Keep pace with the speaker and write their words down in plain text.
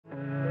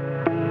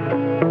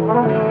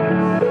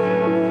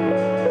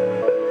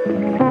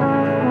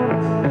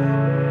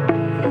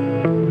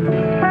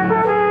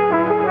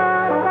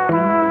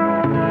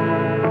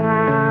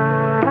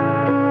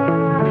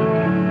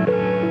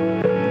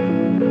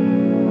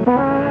Welcome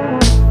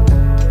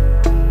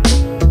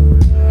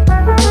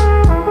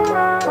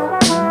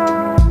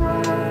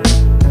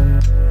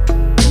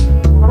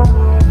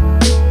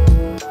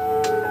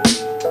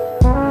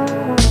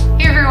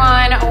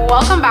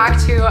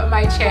back to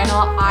my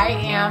channel. I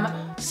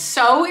am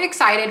so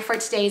excited for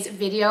today's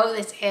video.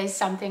 This is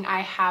something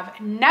I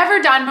have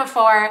never done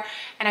before,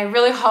 and I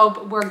really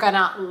hope we're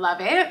gonna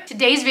love it.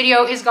 Today's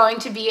video is going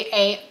to be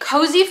a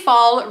cozy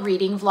fall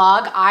reading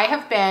vlog. I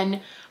have been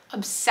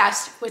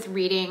obsessed with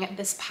reading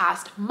this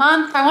past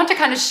month. I want to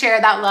kind of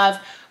share that love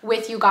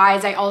with you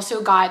guys. I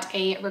also got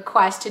a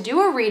request to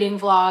do a reading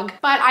vlog,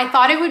 but I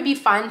thought it would be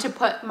fun to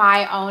put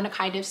my own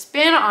kind of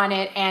spin on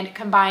it and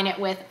combine it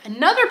with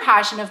another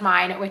passion of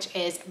mine, which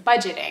is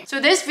budgeting. So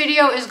this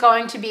video is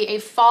going to be a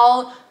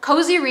fall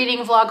cozy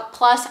reading vlog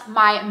plus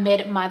my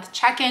mid-month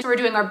check-in. So we're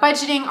doing our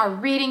budgeting, our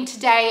reading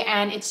today,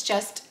 and it's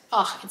just,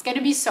 it's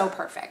gonna be so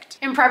perfect.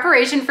 In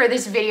preparation for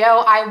this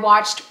video, I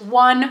watched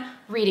one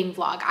reading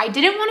vlog. I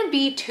didn't want to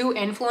be too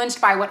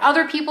influenced by what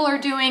other people are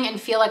doing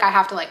and feel like I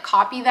have to like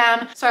copy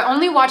them. So I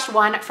only watched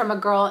one from a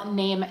girl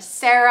named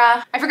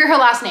Sarah. I forget her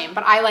last name,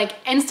 but I like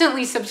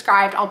instantly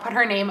subscribed. I'll put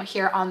her name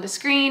here on the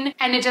screen,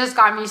 and it just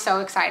got me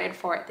so excited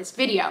for this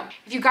video.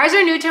 If you guys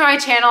are new to my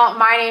channel,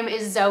 my name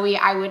is Zoey.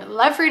 I would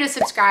love for you to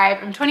subscribe.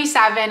 I'm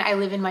 27, I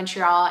live in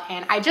Montreal,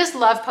 and I just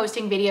love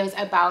posting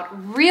videos about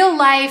real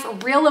life,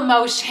 real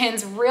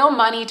emotions, real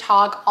money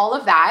talk, all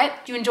of that.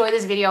 If you enjoy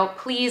this video,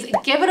 please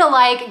give it a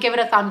like, give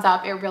it a thumbs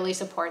up. It really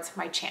supports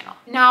my channel.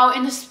 Now,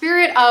 in the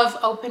spirit of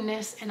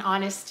openness and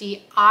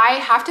honesty, I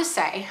have to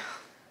say,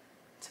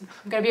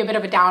 I'm gonna be a bit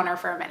of a downer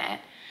for a minute.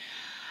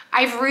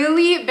 I've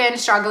really been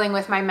struggling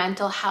with my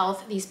mental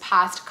health these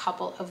past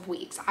couple of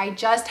weeks. I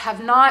just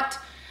have not,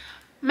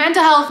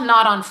 mental health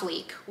not on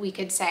fleek, we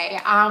could say.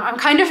 I'm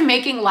kind of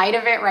making light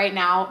of it right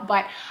now,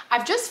 but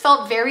I've just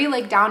felt very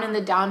like down in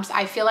the dumps.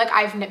 I feel like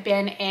I've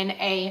been in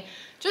a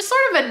just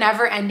sort of a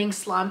never-ending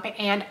slump,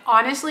 and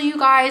honestly, you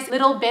guys,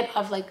 little bit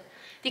of like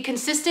the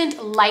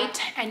consistent light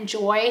and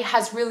joy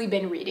has really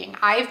been reading.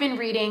 I've been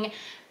reading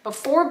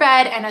before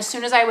bed and as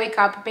soon as I wake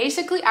up,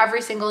 basically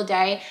every single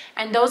day.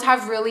 And those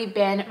have really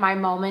been my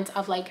moments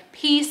of like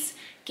peace,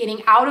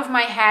 getting out of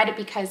my head,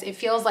 because it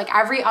feels like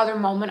every other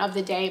moment of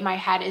the day, my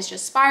head is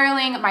just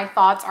spiraling. My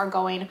thoughts are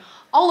going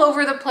all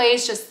over the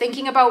place, just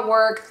thinking about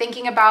work,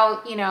 thinking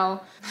about, you know,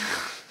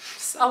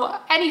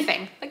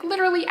 anything, like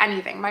literally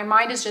anything. My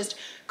mind is just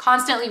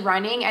constantly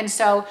running. And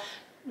so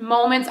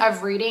moments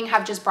of reading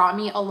have just brought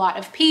me a lot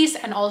of peace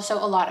and also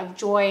a lot of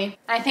joy. And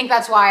I think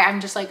that's why I'm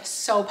just like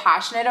so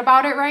passionate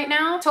about it right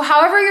now. So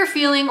however you're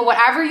feeling,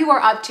 whatever you are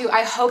up to,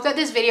 I hope that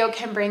this video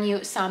can bring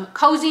you some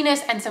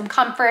coziness and some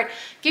comfort.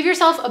 Give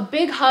yourself a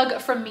big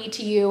hug from me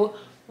to you.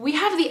 We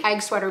have the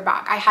egg sweater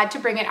back. I had to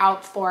bring it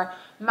out for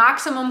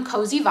maximum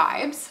cozy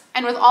vibes.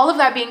 And with all of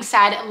that being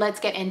said, let's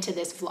get into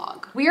this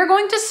vlog. We are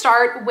going to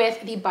start with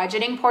the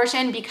budgeting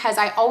portion because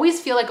I always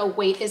feel like a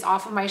weight is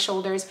off of my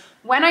shoulders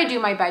when I do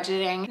my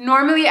budgeting.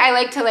 Normally I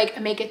like to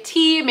like make a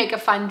tea, make a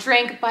fun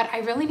drink, but I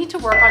really need to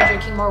work on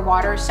drinking more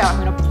water. So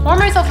I'm gonna pour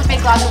myself a big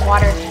glass of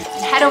water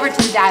and head over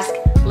to the desk.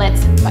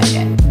 Let's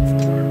budget.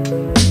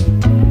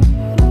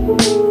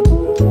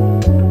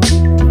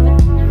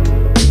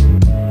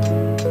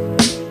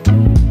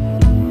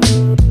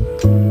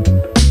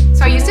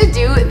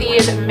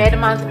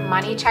 Mid-month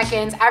money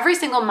check-ins every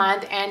single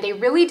month, and they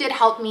really did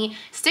help me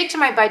stick to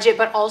my budget,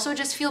 but also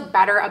just feel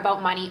better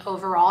about money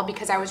overall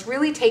because I was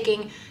really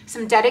taking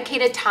some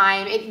dedicated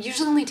time. It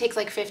usually only takes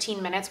like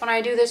 15 minutes when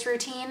I do this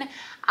routine.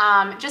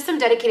 Just some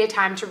dedicated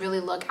time to really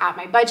look at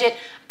my budget.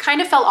 Kind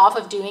of fell off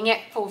of doing it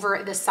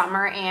over the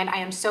summer, and I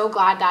am so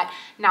glad that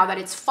now that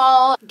it's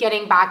fall,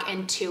 getting back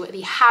into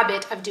the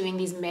habit of doing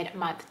these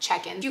mid-month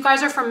check-ins. If you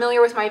guys are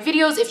familiar with my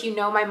videos, if you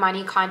know my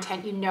money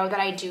content, you know that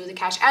I do the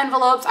cash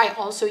envelopes. I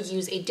also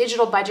use a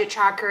digital budget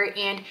tracker,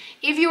 and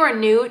if you are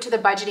new to the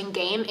budgeting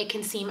game, it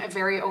can seem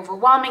very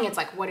overwhelming. It's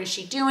like, what is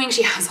she doing?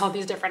 She has all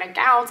these different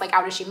accounts. Like,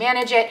 how does she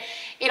manage it?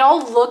 It all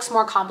looks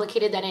more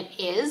complicated than it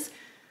is.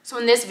 So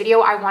in this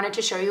video, I wanted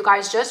to show you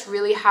guys just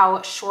really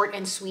how short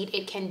and sweet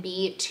it can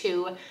be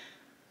to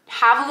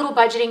have a little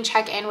budgeting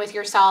check-in with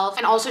yourself,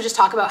 and also just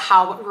talk about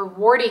how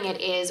rewarding it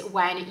is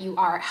when you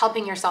are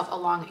helping yourself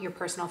along your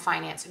personal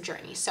finance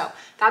journey. So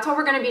that's what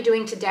we're going to be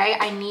doing today.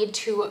 I need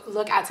to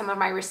look at some of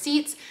my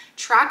receipts,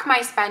 track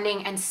my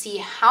spending, and see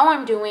how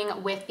I'm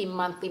doing with the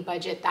monthly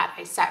budget that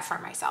I set for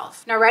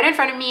myself. Now, right in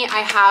front of me, I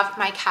have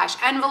my cash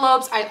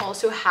envelopes. I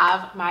also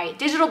have my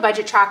digital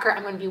budget tracker.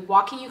 I'm going to be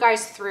walking you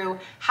guys through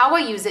how I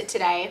use it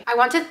today. I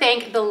want to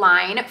thank The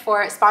Line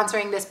for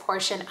sponsoring this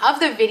portion of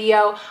the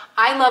video.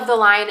 I love The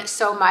Line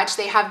so much.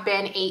 They have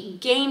been a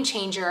game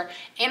changer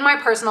in my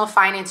personal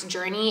finance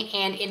journey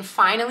and in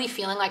finally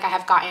feeling like I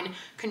have gotten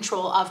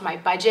control of my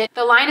budget.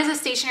 The Line is a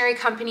stationery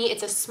company.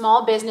 It's a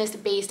small business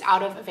based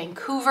out of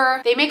Vancouver.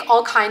 They make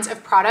all kinds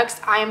of products.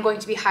 I am going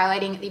to be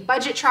highlighting the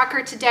budget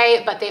tracker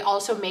today, but they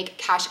also make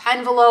cash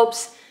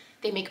envelopes.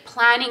 They make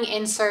planning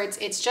inserts.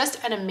 It's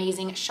just an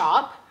amazing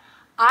shop.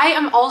 I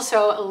am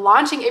also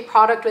launching a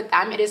product with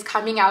them. It is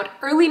coming out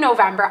early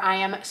November. I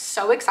am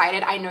so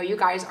excited. I know you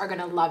guys are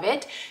gonna love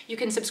it. You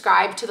can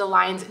subscribe to the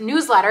line's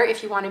newsletter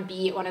if you want to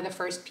be one of the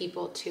first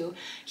people to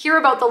hear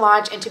about the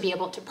launch and to be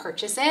able to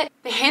purchase it.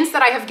 The hints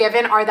that I have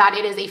given are that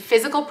it is a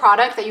physical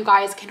product that you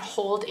guys can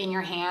hold in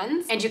your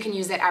hands and you can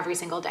use it every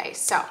single day.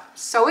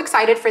 So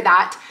excited for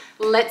that.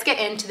 Let's get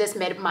into this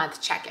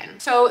mid-month check-in.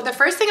 So the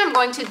first thing I'm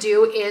going to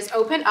do is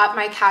open up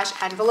my cash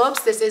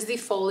envelopes. This is the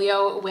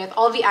folio with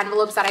all the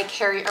envelopes that I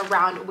carry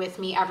around with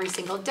me every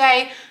single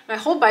day. My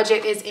whole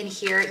budget is in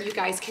here. You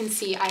guys can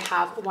see I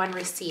have one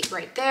receipt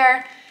right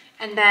there.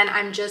 And then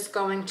I'm just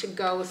going to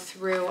go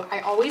through.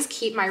 I always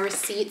keep my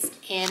receipts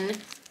in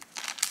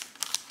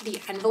the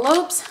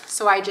envelopes,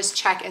 so I just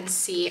check and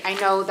see. I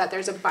know that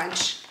there's a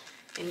bunch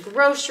in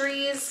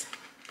groceries,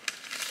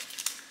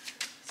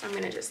 so I'm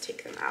gonna just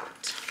take them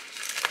out.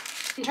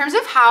 In terms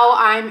of how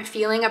I'm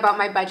feeling about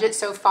my budget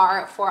so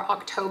far for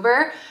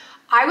October,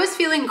 I was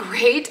feeling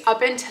great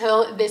up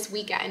until this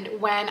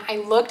weekend when I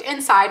looked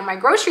inside my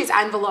groceries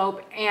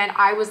envelope and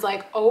I was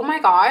like, oh my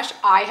gosh,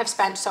 I have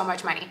spent so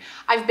much money.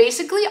 I've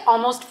basically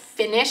almost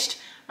finished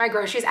my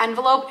groceries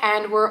envelope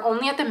and we're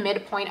only at the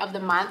midpoint of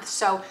the month.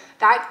 So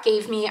that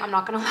gave me, I'm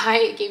not gonna lie,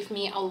 it gave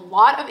me a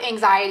lot of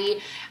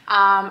anxiety.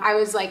 I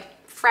was like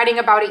fretting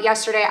about it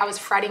yesterday. I was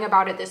fretting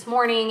about it this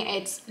morning.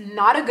 It's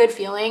not a good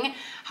feeling.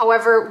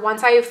 However,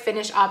 once I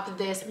finish up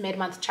this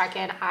mid-month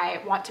check-in,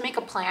 I want to make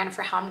a plan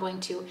for how I'm going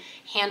to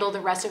handle the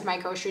rest of my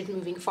groceries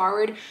moving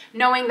forward,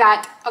 knowing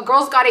that a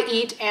girl's gotta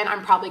eat and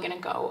I'm probably gonna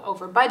go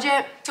over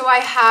budget. So I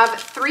have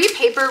 3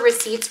 paper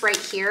receipts right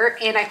here,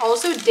 and I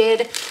also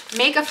did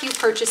make a few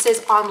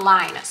purchases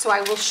online. So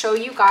I will show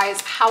you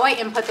guys how I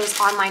input those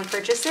online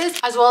purchases,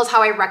 as well as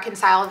how I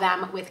reconcile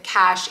them with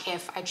cash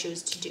if I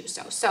choose to do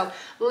so. So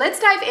let's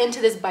dive into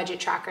this budget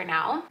tracker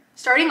now.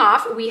 Starting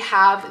off, we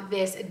have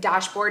this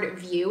dashboard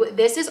view.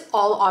 This is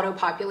all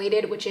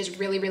auto-populated, which is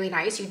really, really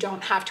nice. You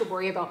don't have to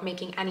worry about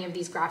making any of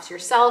these graphs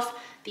yourself.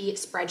 The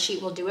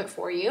spreadsheet will do it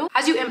for you.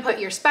 As you input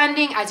your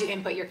spending, as you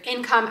input your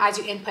income, as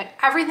you input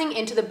everything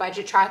into the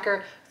budget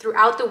tracker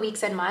throughout the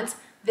weeks and months,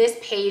 this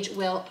page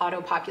will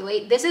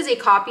auto-populate. This is a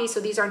copy,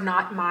 so these are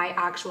not my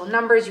actual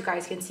numbers. You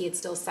guys can see it's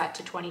still set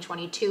to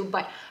 2022,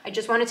 but I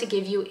just wanted to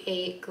give you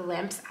a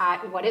glimpse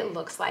at what it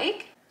looks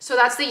like. So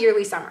that's the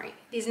yearly summary.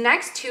 These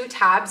next 2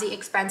 tabs, the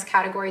expense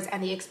categories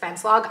and the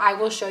expense log, I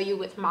will show you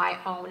with my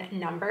own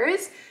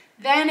numbers.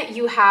 Then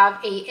you have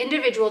a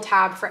individual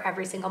tab for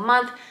every single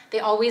month.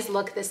 They always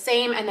look the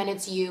same, and then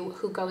it's you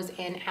who goes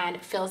in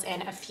and fills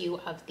in a few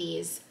of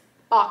these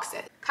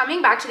boxes.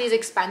 Coming back to these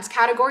expense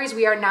categories,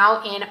 we are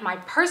now in my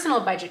personal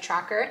budget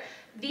tracker.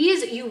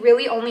 These you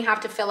really only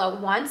have to fill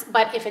out once,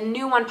 but if a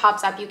new one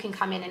pops up, you can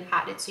come in and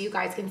add it. So you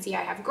guys can see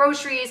I have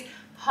groceries,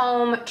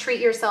 home, treat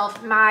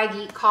yourself,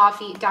 Maggie,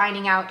 coffee,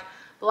 dining out,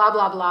 blah,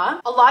 blah,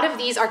 blah. A lot of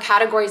these are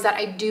categories that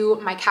I do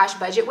my cash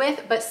budget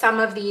with, but some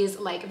of these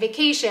like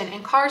vacation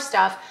and car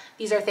stuff,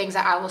 these are things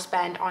that I will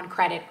spend on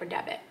credit or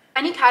debit.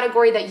 Any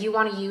category that you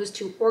want to use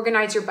to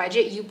organize your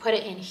budget, you put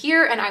it in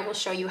here, and I will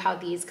show you how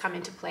these come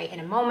into play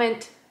in a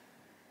moment.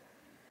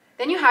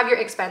 Then you have your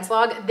expense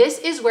log. This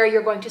is where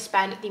you're going to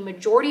spend the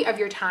majority of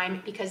your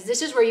time because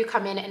this is where you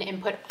come in and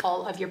input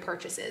all of your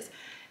purchases.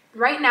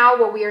 Right now,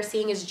 what we are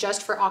seeing is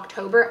just for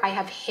October. I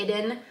have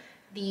hidden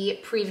the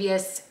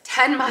previous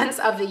 10 months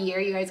of the year.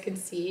 You guys can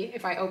see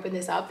if I open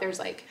this up, there's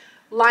like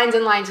lines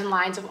and lines and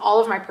lines of all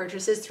of my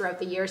purchases throughout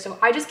the year. So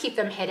I just keep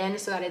them hidden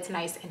so that it's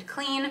nice and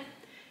clean.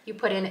 You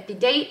put in the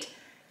date,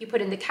 you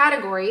put in the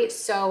category.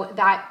 So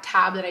that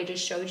tab that I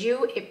just showed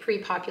you, it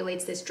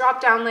pre-populates this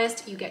drop-down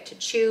list. You get to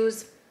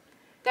choose.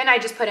 Then I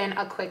just put in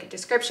a quick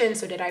description.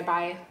 So did I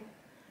buy,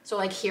 so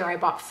like here I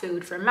bought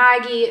food for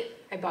Maggie,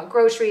 I bought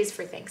groceries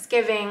for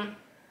Thanksgiving.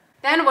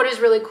 Then what is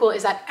really cool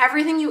is that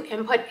everything you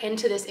input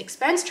into this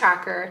expense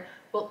tracker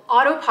will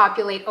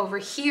auto-populate over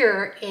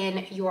here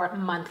in your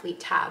monthly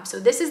tab. So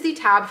this is the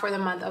tab for the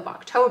month of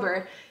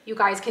October. You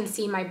guys can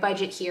see my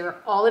budget here.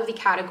 All of the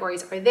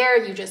categories are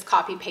there. You just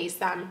copy paste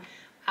them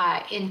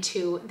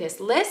into this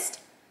list.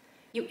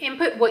 You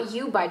input what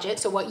you budget,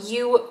 so what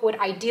you would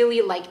ideally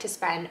like to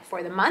spend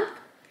for the month.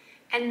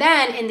 And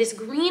then in this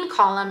green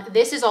column,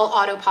 this is all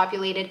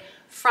auto-populated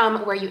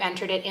from where you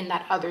entered it in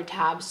that other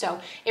tab.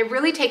 So it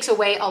really takes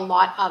away a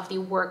lot of the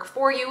work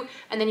for you.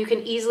 And then you can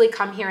easily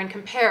come here and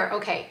compare,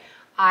 okay,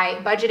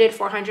 I budgeted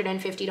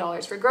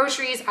 $450 for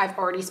groceries. I've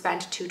already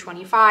spent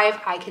 $225.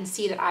 I can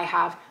see that I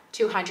have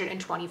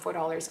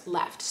 $224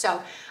 left.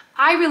 So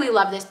I really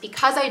love this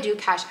because I do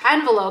cash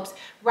envelopes.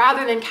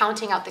 Rather than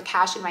counting out the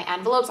cash in my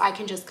envelopes, I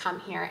can just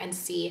come here and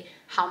see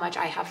how much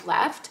I have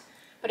left.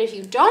 But if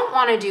you don't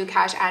want to do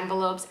cash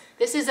envelopes,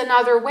 this is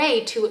another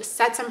way to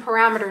set some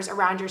parameters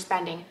around your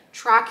spending,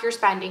 track your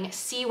spending,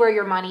 see where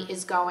your money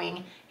is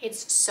going.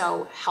 It's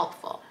so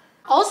helpful.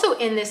 Also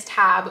in this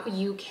tab,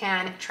 you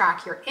can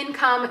track your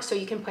income, so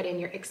you can put in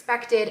your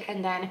expected,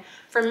 and then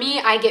for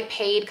me, I get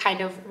paid kind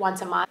of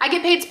once a month. I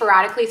get paid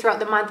sporadically throughout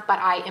the month, but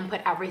I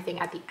input everything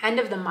at the end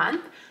of the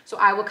month. So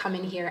I will come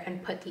in here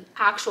and put the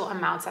actual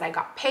amounts that I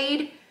got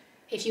paid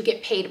If you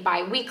get paid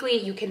bi-weekly,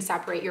 you can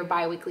separate your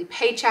bi-weekly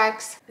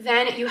paychecks.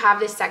 Then you have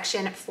this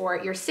section for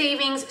your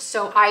savings.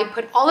 So I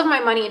put all of my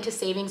money into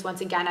savings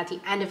once again at the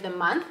end of the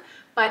month,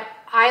 but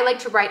I like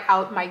to write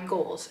out my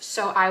goals.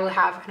 So I will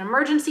have an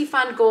emergency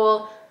fund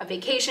goal, a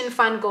vacation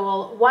fund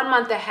goal, 1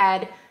 month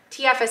ahead,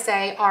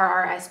 TFSA,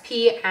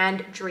 RRSP,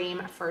 and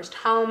Dream First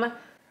Home,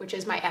 which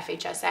is my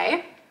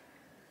FHSA.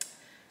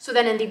 So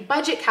then in the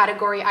budget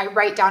category, I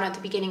write down at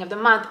the beginning of the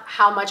month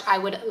how much I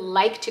would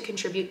like to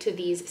contribute to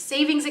these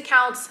savings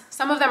accounts.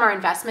 Some of them are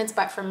investments,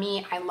 but for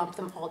me, I lump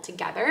them all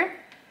together.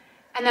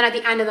 And then at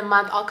the end of the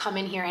month, I'll come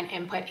in here and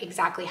input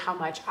exactly how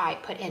much I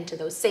put into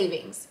those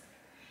savings.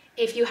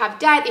 If you have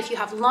debt, if you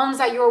have loans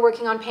that you're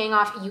working on paying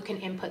off, you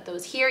can input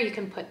those here. You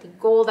can put the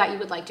goal that you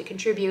would like to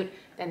contribute,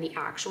 then the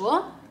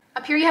actual.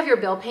 Up here you have your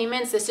bill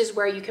payments. This is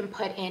where you can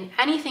put in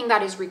anything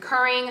that is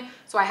recurring.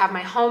 So I have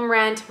my home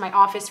rent, my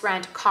office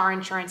rent, car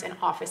insurance, and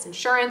office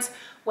insurance.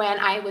 When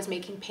I was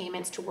making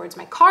payments towards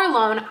my car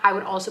loan, I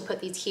would also put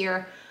these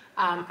here.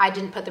 I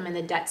didn't put them in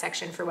the debt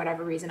section for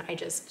whatever reason. I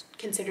just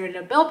considered it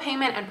a bill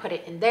payment and put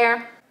it in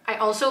there. I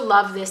also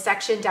love this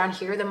section down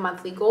here, the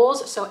monthly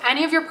goals. So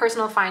any of your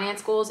personal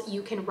finance goals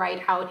you can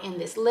write out in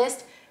this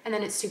list, and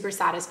then it's super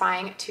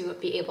satisfying to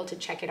be able to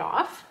check it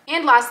off.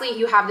 And lastly,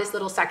 you have this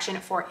little section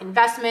for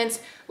investments.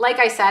 Like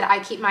I said, I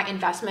keep my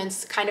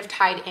investments kind of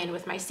tied in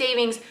with my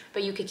savings,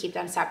 but you could keep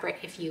them separate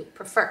if you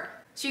prefer.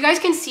 So you guys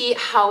can see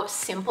how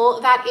simple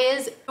that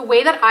is. The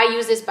way that I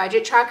use this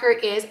budget tracker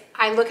is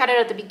I look at it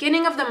at the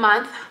beginning of the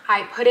month,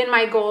 I put in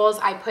my goals,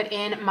 I put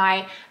in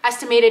my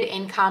estimated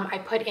income, I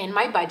put in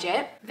my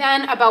budget.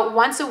 Then about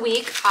once a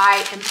week,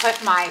 I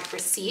input my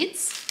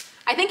receipts.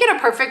 I think in a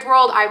perfect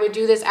world, I would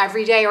do this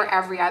every day or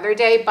every other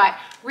day, but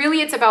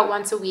really it's about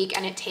once a week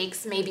and it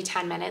takes maybe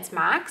 10 minutes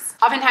max.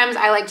 Oftentimes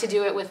I like to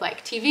do it with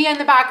like TV in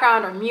the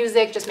background or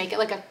music, just make it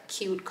like a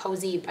cute,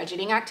 cozy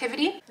budgeting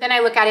activity. Then I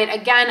look at it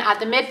again at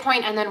the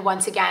midpoint and then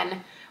once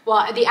again, well,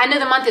 at the end of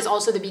the month is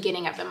also the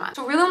beginning of the month.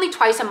 So really only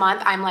twice a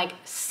month, I'm like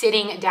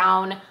sitting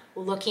down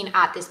looking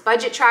at this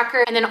budget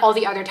tracker, and then all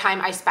the other time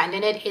I spend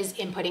in it is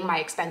inputting my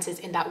expenses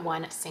in that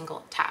one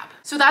single tab.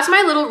 So that's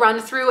my little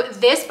run through.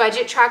 This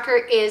budget tracker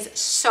is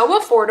so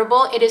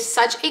affordable. It is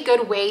such a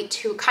good way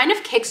to kind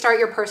of kickstart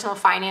your personal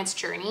finance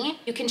journey.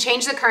 You can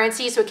change the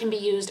currency so it can be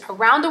used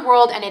around the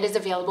world, and it is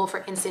available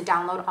for instant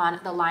download on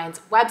the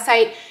Lion's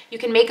website. You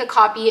can make a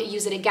copy,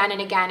 use it again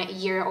and again,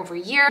 year over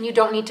year. You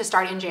don't need to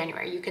start in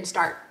January. You can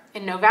start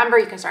in November,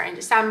 you can start in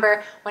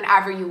December,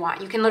 whenever you want.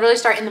 You can literally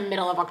start in the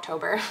middle of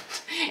October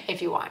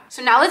if you want.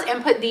 So now let's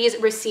input these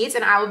receipts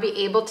and I will be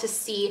able to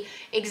see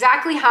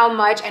exactly how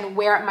much and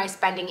where my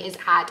spending is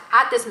at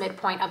this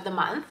midpoint of the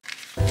month.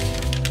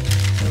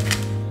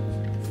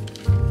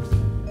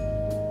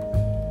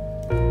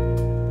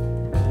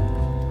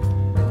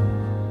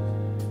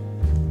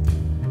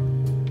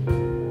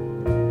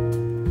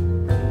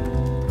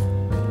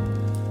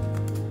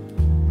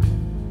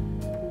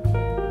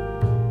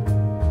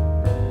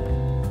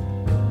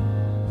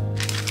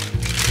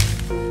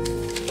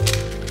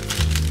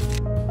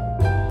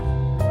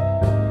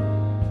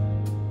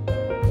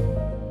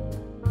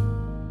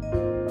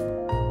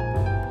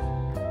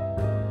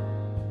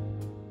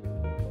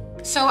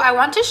 So I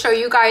want to show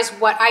you guys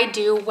what I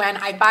do when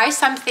I buy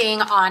something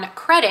on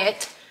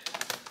credit,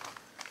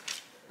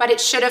 but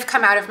it should have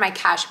come out of my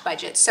cash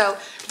budget. So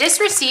this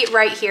receipt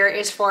right here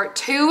is for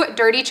 2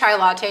 dirty chai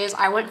lattes.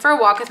 I went for a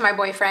walk with my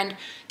boyfriend,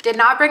 did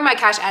not bring my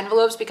cash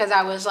envelopes because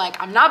I was like,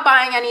 I'm not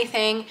buying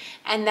anything.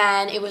 And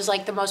then it was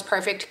like the most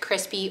perfect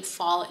crispy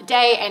fall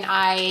day and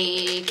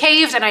I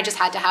caved and I just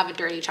had to have a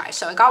dirty chai.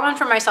 So I got one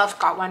for myself,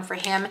 got one for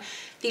him.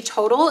 The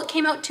total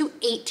came out to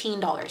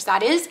 $18.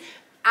 That is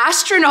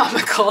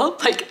astronomical,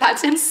 like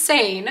that's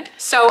insane.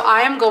 So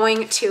I am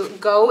going to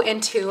go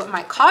into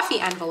my coffee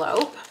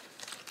envelope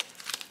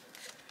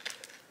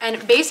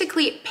and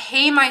basically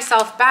pay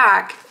myself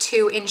back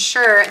to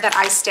ensure that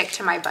I stick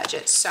to my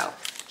budget. So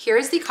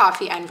here's the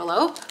coffee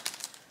envelope.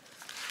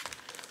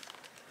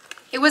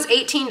 It was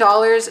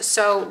 $18,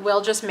 so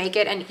we'll just make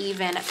it an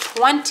even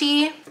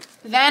 20.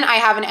 Then I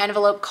have an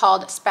envelope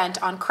called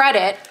spent on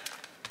credit.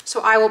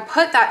 So I will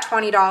put that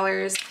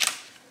 $20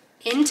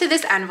 into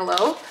this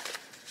envelope.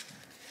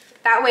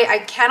 That way I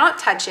cannot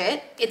touch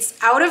it. It's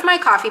out of my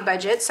coffee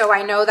budget, so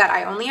I know that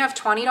I only have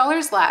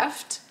 $20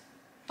 left.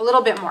 A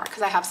little bit more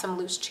because I have some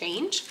loose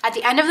change. At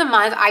the end of the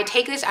month, I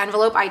take this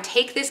envelope, I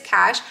take this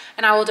cash,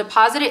 and I will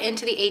deposit it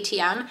into the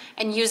ATM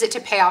and use it to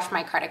pay off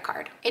my credit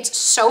card. It's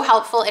so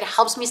helpful. It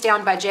helps me stay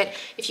on budget.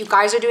 If you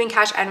guys are doing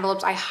cash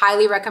envelopes, I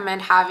highly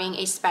recommend having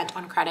a spent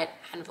on credit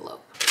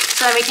envelope.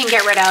 So then we can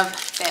get rid of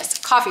this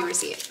coffee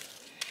receipt.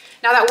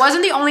 Now that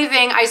wasn't the only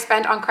thing I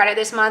spent on credit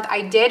this month.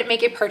 I did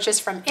make a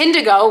purchase from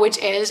Indigo, which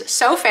is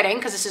so fitting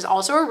because this is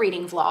also a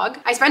reading vlog.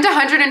 I spent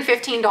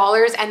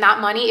 $115 and that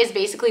money is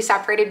basically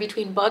separated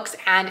between books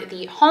and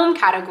the home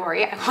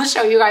category. I will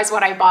show you guys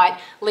what I bought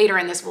later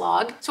in this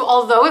vlog. So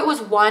although it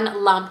was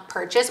one lump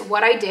purchase,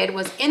 what I did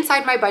was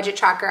inside my budget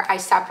tracker, I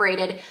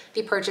separated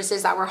the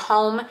purchases that were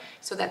home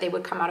so that they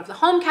would come out of the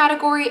home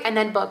category and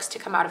then books to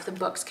come out of the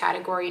books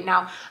category.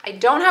 Now, I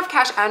don't have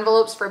cash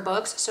envelopes for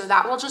books, so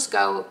that will just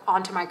go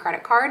onto my credit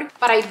card,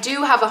 but I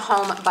do have a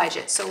home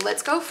budget. So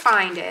let's go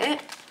find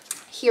it.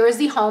 Here is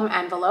the home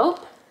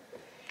envelope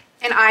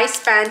and I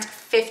spent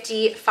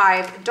 $55.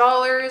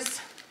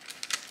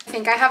 I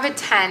think I have a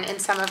 10 in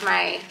some of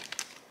my,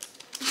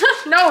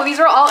 no, these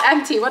are all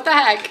empty. What the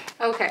heck?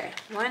 Okay,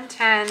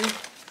 110,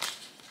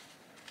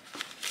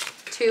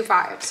 2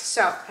 5s.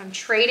 So I'm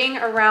trading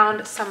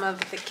around some of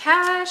the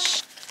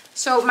cash.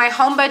 So my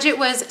home budget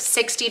was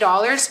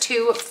 $60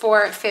 to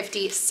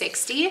 $450,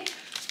 $60.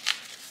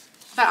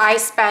 But I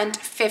spent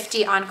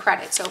 50 on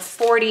credit. So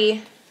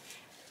 40,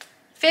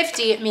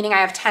 50, meaning I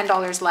have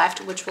 $10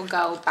 left, which will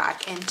go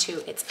back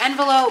into its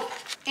envelope.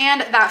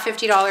 And that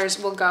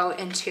 $50 will go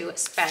into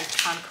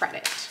spent on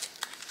credit.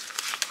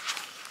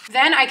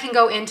 Then I can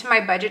go into my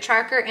budget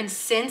tracker, and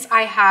since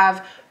I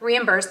have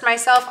reimbursed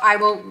myself, I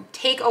will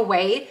take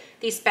away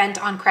the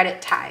spent on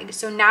credit tag.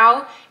 So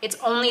now it's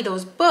only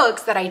those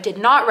books that I did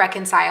not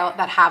reconcile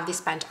that have the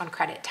spent on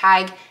credit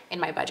tag in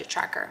my budget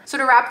tracker. So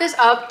to wrap this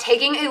up,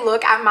 taking a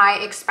look at my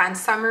expense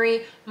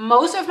summary,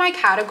 most of my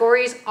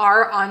categories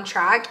are on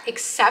track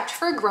except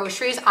for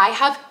groceries. I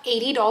have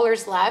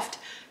 $80 left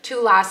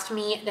to last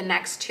me the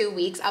next 2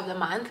 weeks of the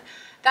month.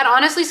 That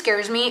honestly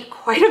scares me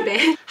quite a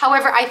bit.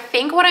 However, I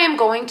think what I am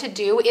going to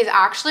do is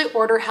actually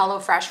order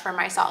HelloFresh for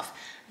myself.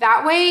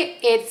 That way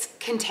it's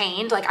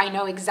contained, like I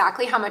know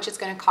exactly how much it's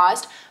gonna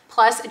cost.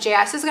 Plus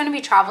JS is gonna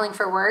be traveling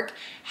for work.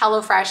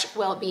 HelloFresh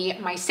will be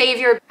my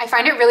savior. I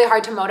find it really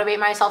hard to motivate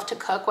myself to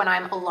cook when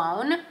I'm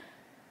alone.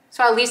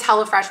 So at least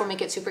HelloFresh will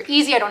make it super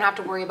easy. I don't have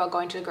to worry about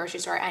going to the grocery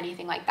store or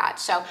anything like that.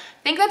 So I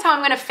think that's how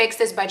I'm gonna fix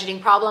this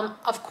budgeting problem.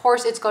 Of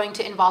course, it's going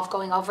to involve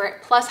going over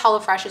it. Plus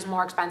HelloFresh is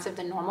more expensive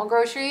than normal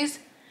groceries,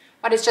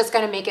 but it's just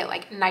gonna make it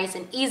like nice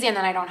and easy, and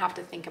then I don't have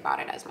to think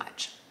about it as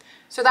much.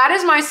 So that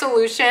is my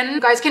solution. You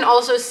guys can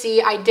also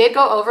see I did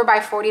go over by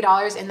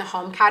 $40 in the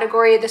home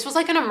category. This was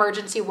like an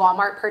emergency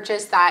Walmart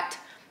purchase that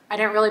I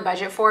didn't really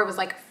budget for. It was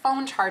like a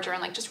phone charger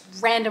and like just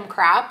random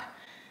crap.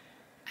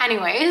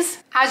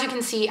 Anyways, as you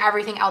can see,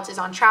 everything else is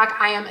on track.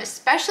 I am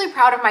especially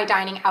proud of my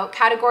dining out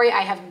category.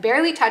 I have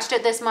barely touched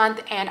it this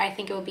month, and I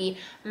think it will be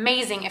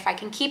amazing if I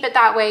can keep it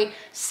that way.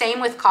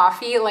 Same with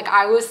coffee. Like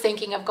I was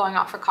thinking of going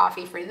out for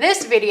coffee for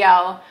this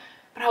video,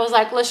 but I was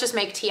like, let's just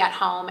make tea at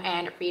home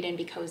and read and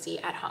be cozy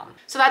at home.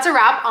 So that's a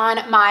wrap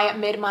on my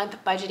mid-month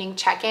budgeting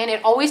check-in.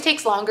 It always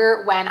takes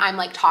longer when I'm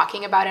like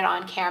talking about it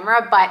on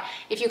camera, but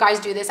if you guys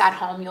do this at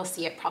home, you'll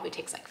see it probably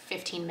takes like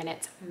 15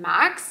 minutes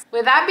max.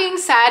 With that being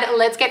said,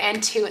 let's get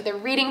into the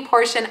reading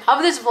portion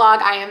of this vlog.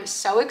 I am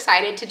so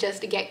excited to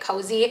just get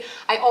cozy.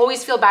 I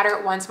always feel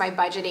better once my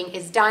budgeting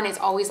is done. It's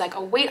always like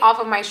a weight off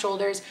of my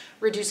shoulders,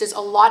 reduces a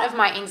lot of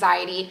my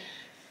anxiety.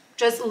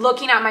 Just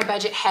looking at my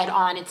budget head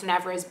on, it's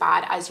never as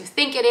bad as you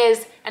think it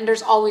is, and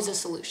there's always a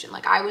solution.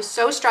 Like I was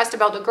so stressed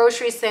about the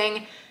groceries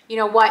thing. You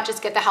know what?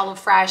 Just get the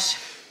HelloFresh.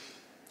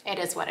 It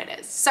is what it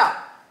is. So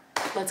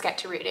let's get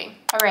to reading.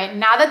 All right,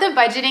 now that the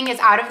budgeting is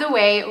out of the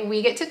way,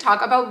 we get to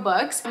talk about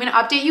books. I'm gonna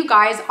update you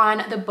guys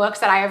on the books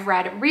that I have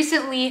read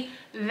recently.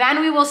 Then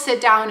we will sit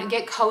down,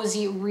 get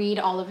cozy, read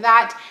all of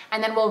that,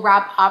 and then we'll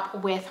wrap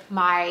up with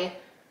my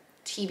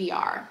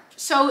TBR.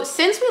 So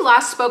since we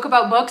last spoke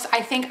about books,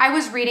 I think I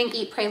was reading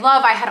Eat, Pray,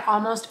 Love. I had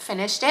almost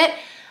finished it.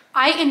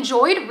 I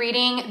enjoyed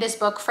reading this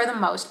book for the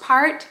most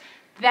part.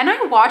 Then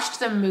I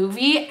watched the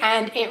movie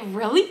and it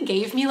really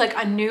gave me like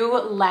a new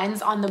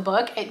lens on the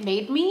book. It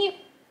made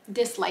me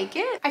dislike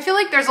it. I feel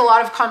like there's a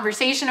lot of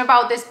conversation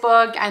about this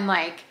book and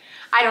like,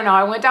 I don't know,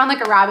 I went down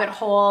like a rabbit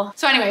hole.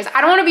 So anyways,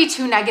 I don't want to be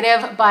too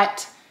negative,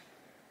 but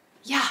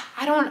yeah,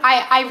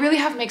 I really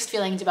have mixed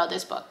feelings about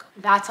this book.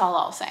 That's all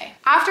I'll say.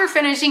 After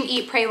finishing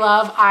Eat, Pray,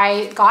 Love,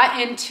 I got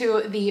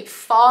into the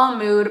fall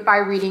mood by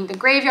reading The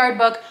Graveyard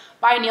Book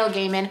by Neil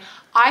Gaiman.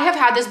 I have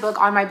had this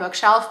book on my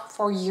bookshelf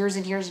for years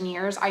and years and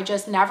years. I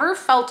just never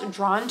felt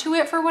drawn to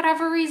it for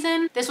whatever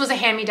reason. This was a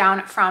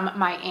hand-me-down from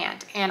my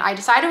aunt, and I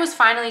decided it was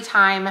finally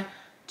time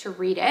to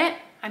read it.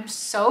 I'm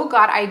so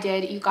glad I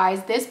did, you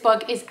guys. This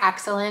book is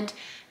excellent.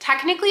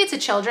 Technically, it's a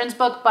children's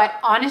book, but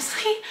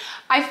honestly,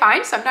 I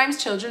find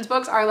sometimes children's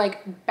books are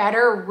like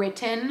better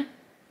written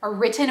or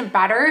written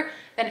better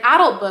than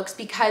adult books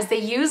because they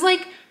use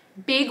like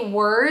big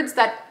words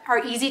that are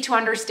easy to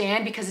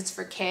understand because it's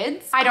for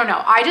kids. I don't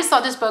know. I just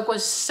thought this book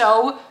was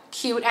so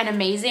cute and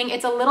amazing.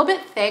 It's a little bit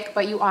thick,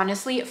 but you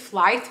honestly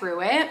fly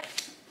through it.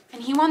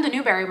 And he won the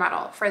Newbery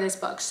Medal for this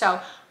book. So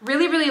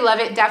really, really love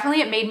it.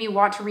 Definitely it made me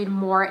want to read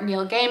more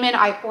Neil Gaiman.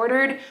 I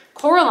ordered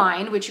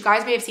Coraline, which you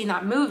guys may have seen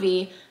that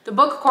movie. The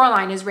book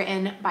Coraline is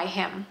written by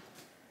him.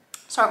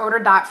 So I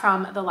ordered that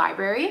from the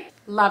library.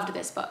 Loved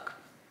this book.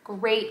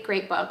 Great,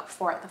 great book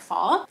for the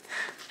fall.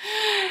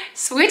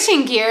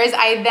 Switching gears,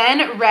 I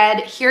then read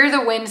Hear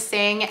the Wind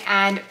Sing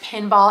and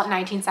Pinball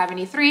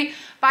 1973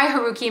 by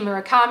Haruki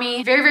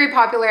Murakami, very, very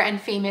popular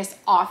and famous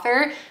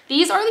author.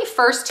 These are the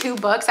first two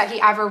books that he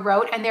ever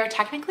wrote, and they're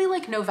technically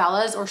like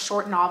novellas or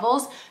short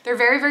novels. They're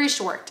very, very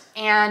short,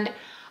 and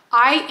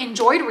I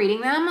enjoyed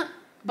reading them,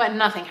 but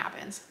nothing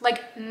happens.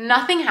 Like,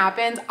 nothing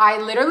happens. I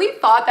literally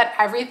thought that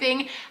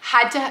everything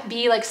had to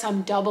be like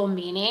some double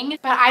meaning,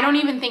 but I don't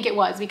even think it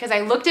was, because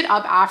I looked it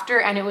up after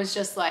and it was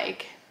just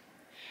like,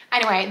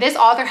 anyway, this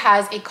author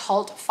has a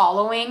cult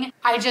following.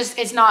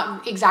 It's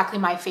not exactly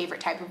my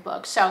favorite type of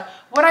book. So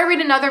would I read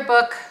another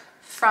book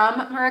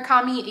from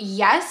Murakami?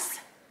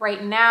 Yes.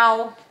 Right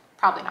now,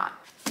 probably not.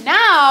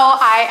 Now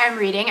I am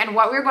reading, and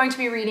what we're going to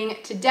be reading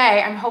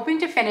today, I'm hoping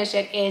to finish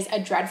it, is A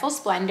Dreadful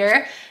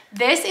Splendour.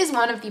 This is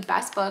one of the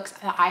best books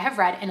that I have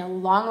read in a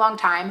long, long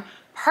time.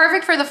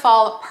 Perfect for the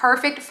fall,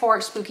 perfect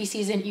for spooky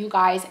season. You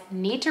guys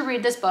need to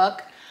read this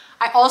book.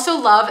 I also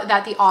love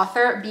that the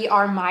author,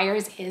 B.R.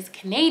 Myers, is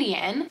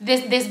Canadian.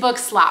 This book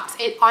slaps.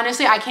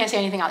 Honestly, I can't say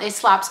anything else. It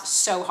slaps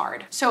so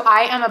hard. So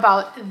I am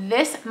about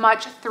this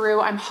much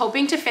through. I'm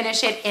hoping to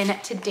finish it in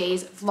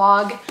today's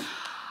vlog.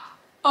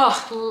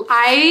 Oh,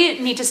 I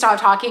need to stop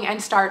talking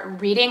and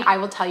start reading. I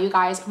will tell you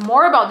guys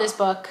more about this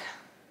book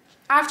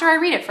after I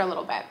read it for a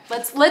little bit.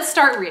 Let's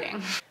start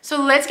reading.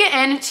 So let's get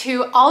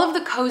into all of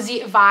the cozy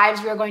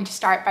vibes. We are going to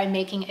start by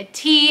making a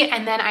tea,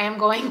 and then I am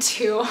going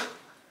to,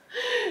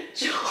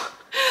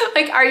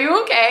 like, are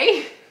you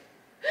okay?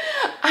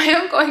 I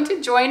am going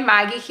to join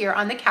Maggie here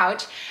on the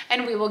couch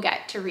and we will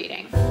get to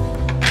reading.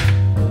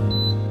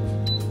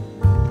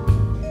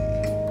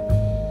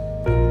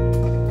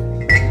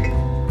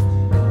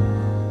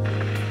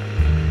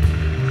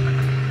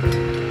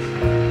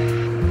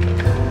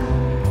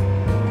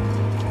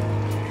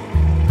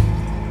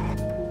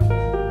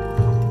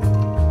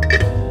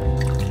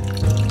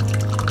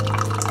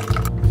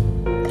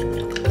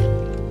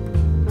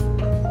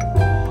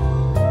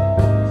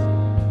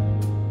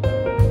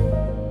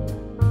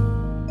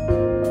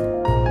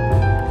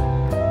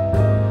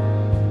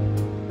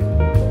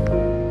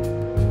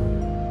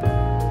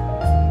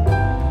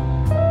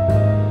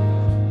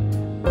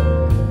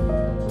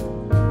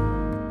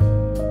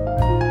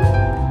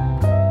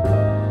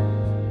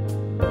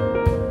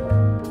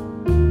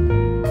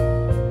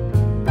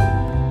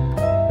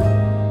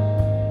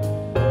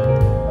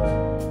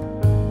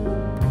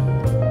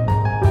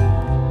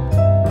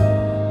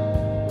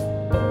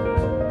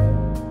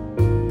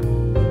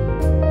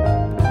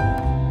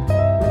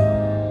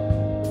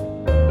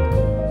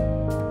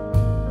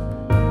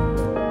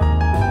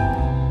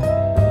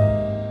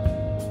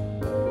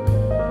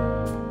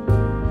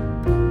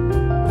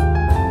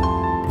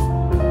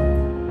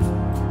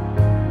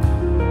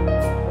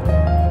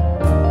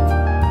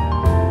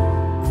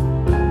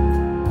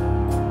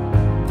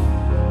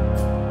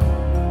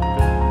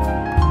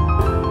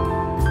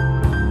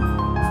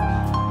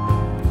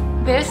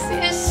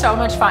 So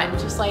much fun,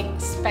 just like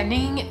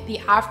spending the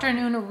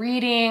afternoon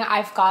reading.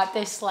 I've got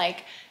this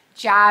like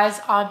jazz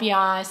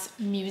ambiance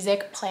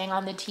music playing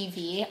on the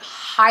TV.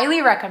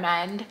 Highly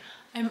recommend.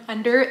 I'm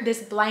under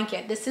this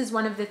blanket. This is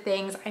one of the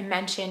things I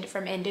mentioned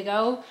from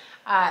Indigo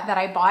that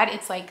I bought.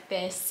 It's like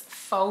this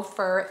faux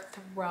fur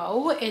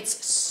throw.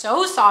 It's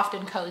so soft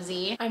and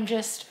cozy. I'm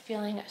just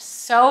feeling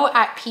so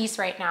at peace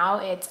right now.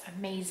 It's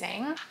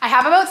amazing. I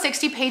have about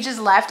 60 pages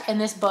left in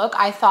this book.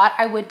 I thought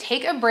I would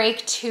take a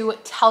break to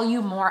tell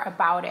you more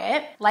about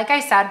it. Like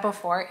I said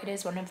before, it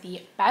is one of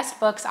the best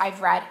books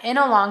I've read in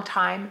a long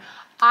time.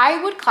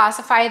 I would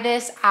classify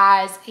this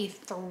as a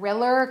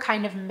thriller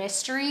kind of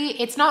mystery.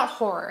 It's not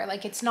horror,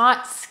 like it's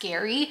not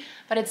scary,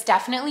 but it's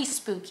definitely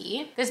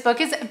spooky. This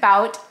book is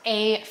about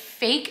a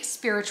fake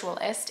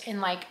spiritualist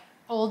in like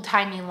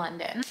old-timey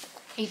London,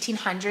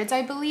 1800s,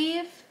 I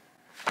believe.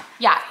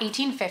 Yeah,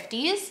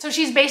 1850s. So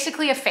she's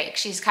basically a fake.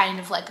 She's kind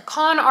of like a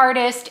con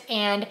artist,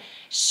 and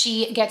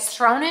she gets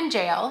thrown in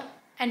jail,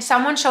 and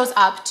someone shows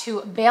up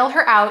to bail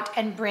her out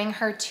and bring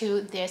her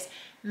to this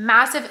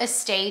massive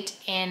estate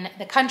in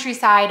the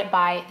countryside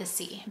by the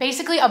sea.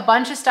 Basically, a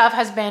bunch of stuff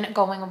has been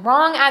going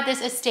wrong at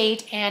this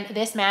estate, and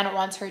this man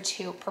wants her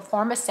to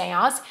perform a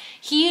seance.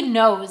 He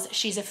knows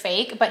she's a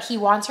fake, but he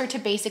wants her to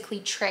basically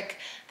trick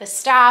the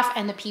staff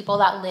and the people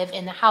that live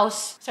in the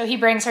house. So he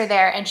brings her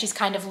there, and she's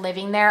kind of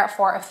living there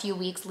for a few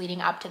weeks leading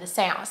up to the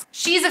seance.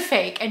 She's a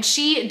fake and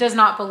she does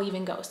not believe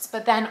in ghosts,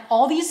 but then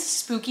all these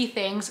spooky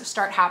things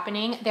start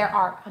happening. There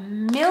are a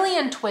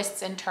million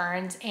twists and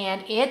turns,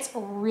 and it's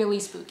really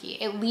spooky.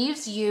 It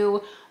leaves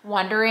you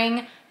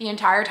wondering the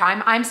entire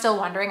time. I'm still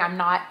wondering, I'm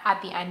not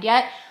at the end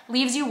yet.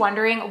 Leaves you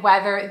wondering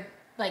whether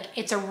like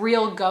it's a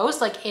real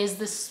ghost, like is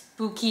the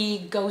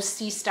spooky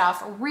ghosty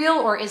stuff real,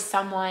 or is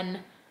someone,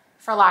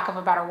 for lack of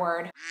a better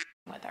word,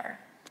 with her.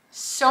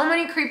 So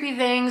many creepy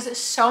things,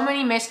 so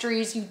many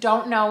mysteries. You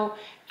don't know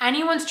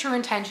anyone's true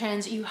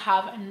intentions. You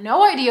have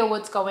no idea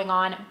what's going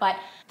on, but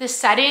the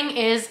setting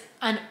is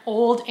an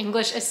old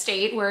English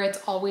estate where it's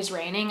always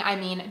raining. I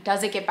mean,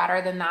 does it get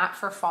better than that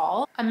for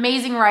fall?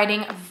 Amazing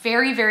writing,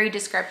 very, very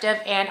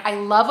descriptive. And I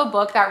love a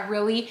book that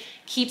really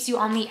keeps you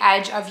on the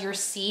edge of your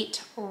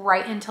seat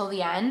right until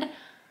the end.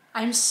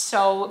 I'm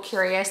so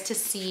curious to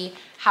see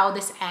how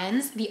this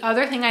ends. The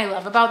other thing I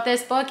love about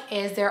this book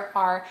is there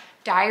are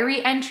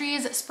diary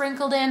entries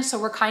sprinkled in, so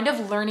we're kind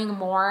of learning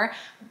more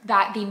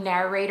that the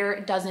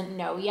narrator doesn't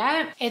know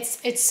yet.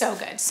 It's so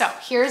good. So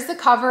here's the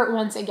cover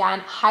once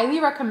again. Highly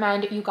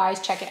recommend you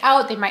guys check it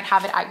out. They might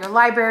have it at your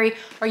library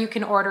or you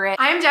can order it.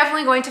 I'm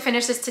definitely going to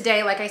finish this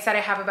today. Like I said, I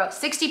have about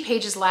 60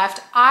 pages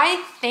left.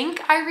 I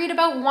think I read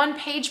about 1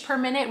 page per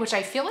minute, which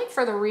I feel like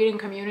for the reading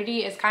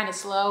community is kind of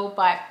slow,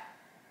 but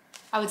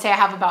I would say I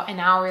have about an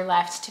hour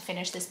left to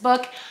finish this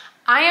book.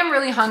 I am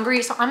really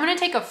hungry, so I'm gonna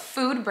take a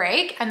food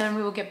break and then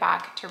we will get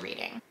back to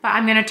reading. But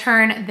I'm gonna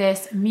turn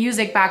this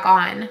music back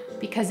on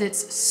because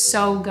it's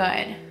so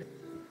good.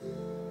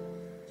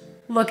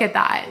 Look at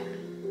that.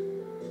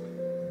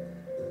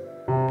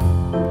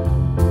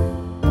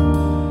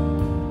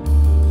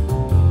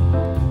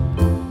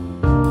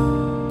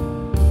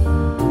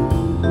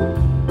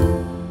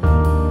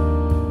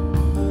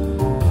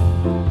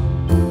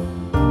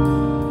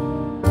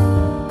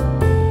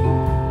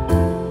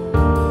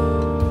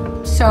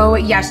 So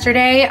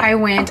yesterday I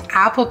went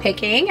apple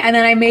picking and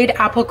then I made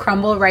apple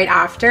crumble right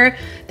after.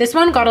 This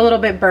one got a little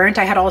bit burnt.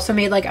 I had also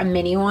made like a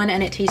mini one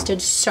and it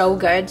tasted so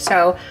good.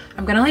 So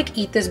I'm gonna like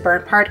eat this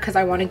burnt part because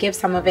I want to give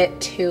some of it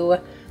to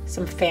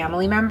some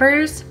family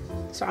members.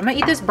 So I'm gonna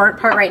eat this burnt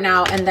part right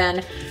now, and then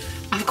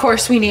of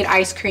course we need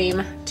ice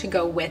cream to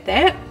go with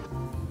it.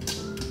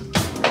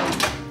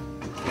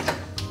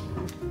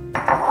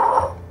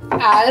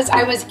 As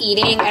I was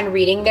eating and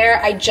reading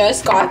there, I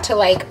just got to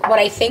like what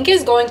I think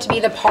is going to be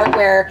the part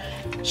where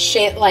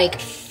shit like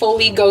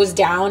fully goes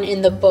down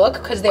in the book,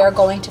 because they are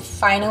going to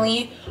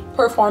finally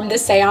perform the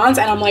seance,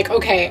 and I'm like,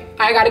 okay,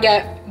 I gotta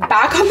get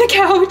back on the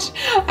couch.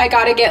 I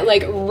gotta get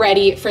like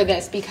ready for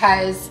this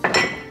because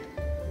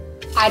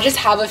I just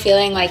have a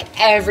feeling like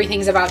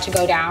everything's about to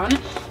go down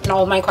and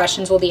all of my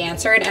questions will be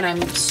answered, and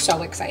I'm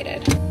so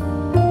excited.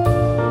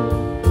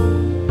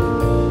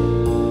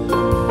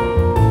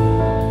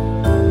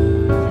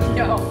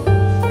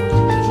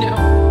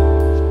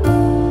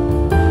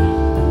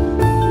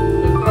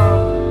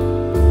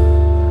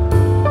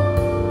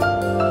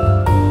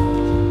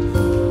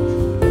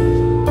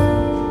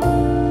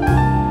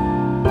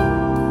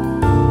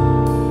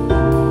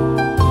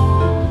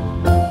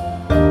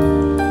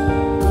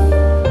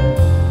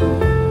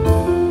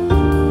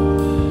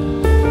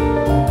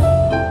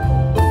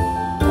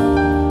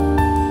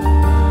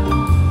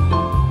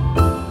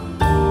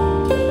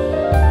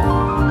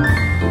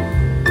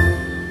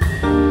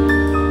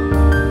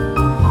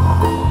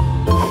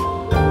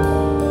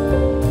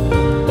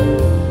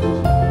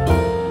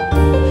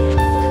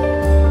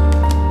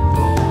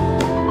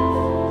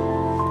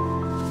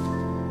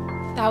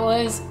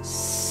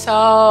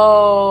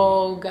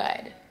 So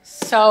good,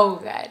 so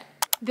good.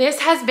 This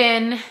has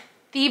been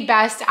the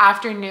best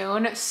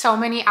afternoon. So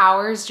many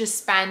hours just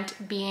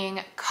spent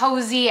being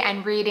cozy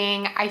and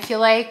reading. I feel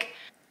like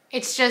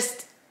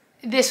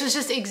this was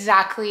just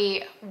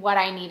exactly what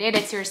I needed.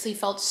 It seriously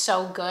felt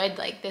so good.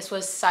 Like this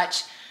was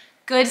such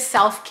good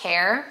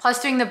self-care.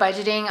 Plus doing the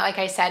budgeting, like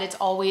I said, it's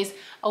always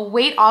a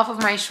weight off of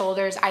my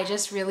shoulders. I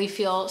just really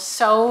feel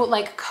so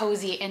like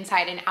cozy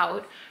inside and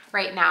out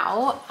right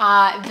now.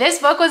 This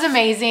book was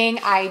amazing.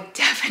 I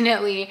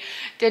definitely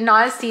did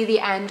not see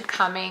the end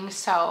coming.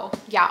 So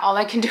yeah, all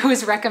I can do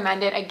is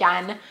recommend it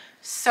again.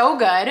 So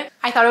good.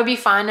 I thought it would be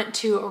fun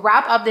to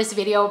wrap up this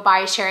video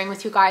by sharing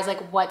with you guys like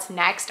what's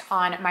next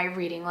on my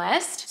reading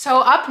list. So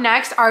up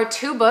next are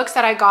 2 books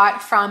that I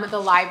got from the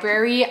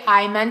library.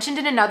 I mentioned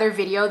in another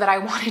video that I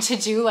wanted to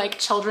do like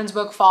children's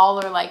book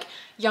fall or like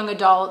young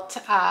adult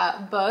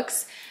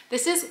books.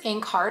 This is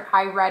Inkheard.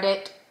 I read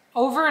it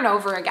over and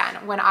over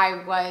again when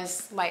I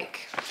was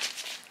like,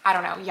 I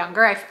don't know,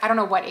 younger. I don't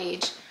know what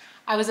age.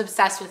 I was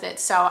obsessed with it.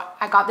 So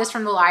I got this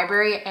from the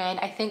library and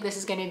I think this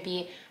is gonna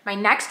be my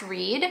next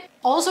read.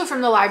 Also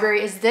from the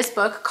library is this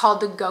book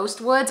called The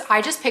Ghost Woods.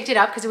 I just picked it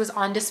up because it was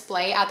on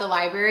display at the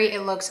library.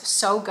 It looks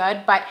so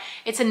good, but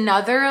it's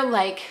another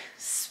like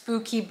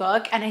spooky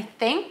book. And I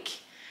think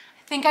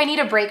I need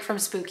a break from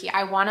spooky.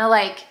 I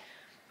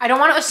don't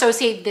want to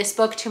associate this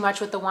book too much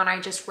with the one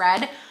I just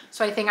read.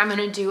 So I think I'm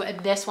gonna do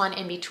this one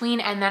in between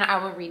and then I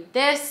will read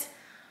this.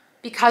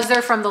 Because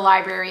they're from the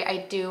library, I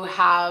do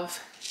have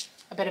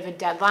a bit of a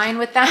deadline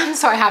with them,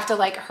 so I have to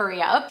like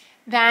hurry up.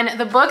 Then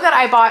the book that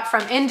I bought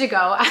from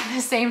Indigo at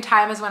the same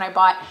time as when I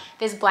bought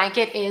this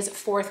blanket is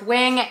Fourth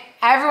Wing.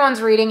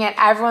 Everyone's reading it,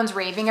 everyone's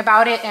raving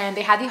about it, and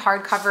they had the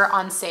hardcover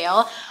on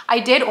sale. I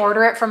did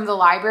order it from the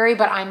library,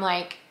 but I'm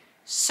like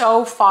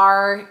so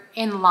far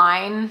in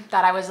line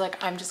that I was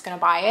like, I'm just gonna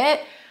buy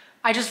it.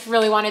 I just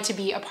really wanted to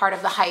be a part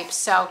of the hype.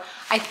 So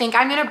I think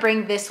I'm gonna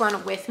bring this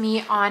one with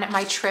me on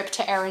my trip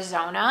to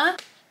Arizona.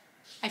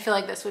 I feel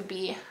like this would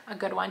be a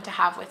good one to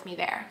have with me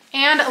there.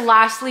 And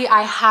lastly,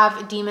 I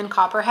have Demon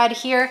Copperhead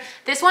here.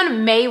 This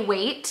one may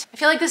wait. I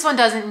feel like this one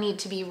doesn't need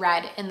to be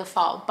read in the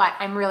fall, but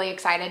I'm really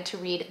excited to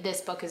read this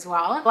book as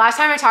well. The last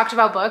time I talked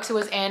about books, it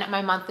was in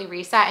my monthly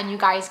reset, and you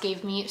guys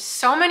gave me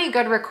so many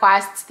good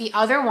requests. The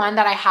other one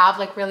that I have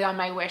like really on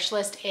my wish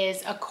list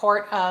is A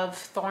Court of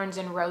Thorns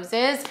and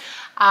Roses.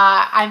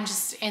 I'm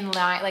just in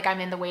line, like I'm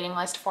in the waiting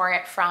list for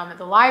it from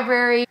the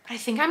library. But I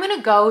think I'm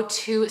gonna go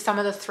to some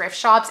of the thrift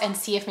shops and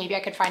see if maybe I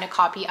could find a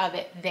copy of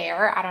it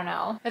there. I don't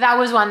know. But that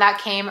was one that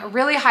came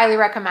really highly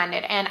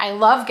recommended, and I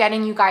love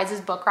getting you guys'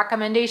 book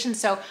recommendations,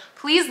 so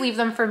please leave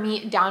them for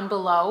me down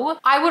below.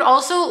 I would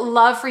also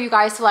love for you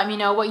guys to let me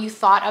know what you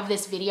thought of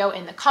this video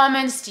in the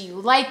comments. Do you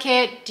like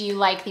it? Do you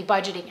like the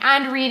budgeting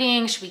and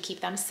reading? Should we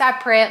keep them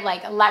separate?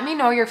 Like, let me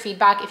know your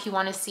feedback. If you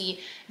want to see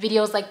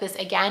videos like this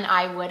again,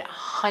 I would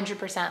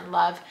 100%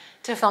 love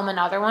to film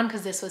another one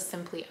because this was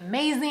simply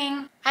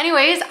amazing.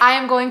 Anyways, I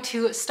am going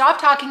to stop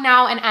talking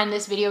now and end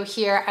this video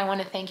here. I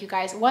want to thank you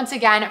guys once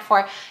again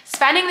for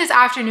spending this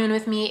afternoon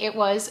with me. It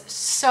was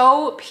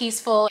so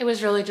peaceful. It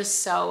was really just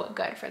so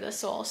good for the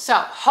soul. So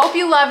hope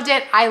you loved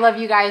it. I love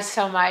you guys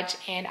so much,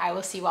 and I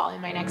will see you all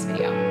in my next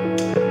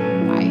video.